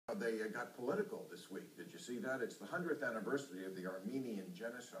they got political this week. Did you see that? It's the 100th anniversary of the Armenian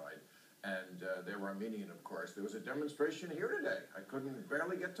genocide. And they were Armenian, of course. There was a demonstration here today. I couldn't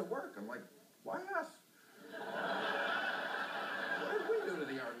barely get to work. I'm like, why us? What did we do to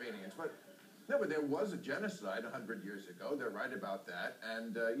the Armenians? But there was a genocide 100 years ago. They're right about that.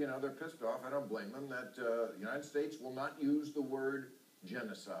 And, they're pissed off. I don't blame them that the United States will not use the word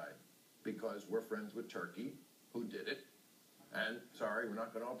genocide because we're friends with Turkey, who did it. And, sorry, we're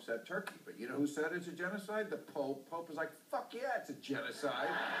not going to upset Turkey. But you know who said it's a genocide? The Pope. Pope was like, fuck yeah, it's a genocide.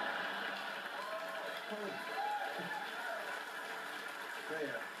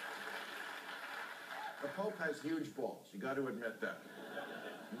 The Pope has huge balls. You got to admit that.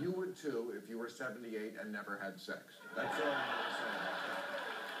 You would too if you were 78 and never had sex. That's all I'm saying.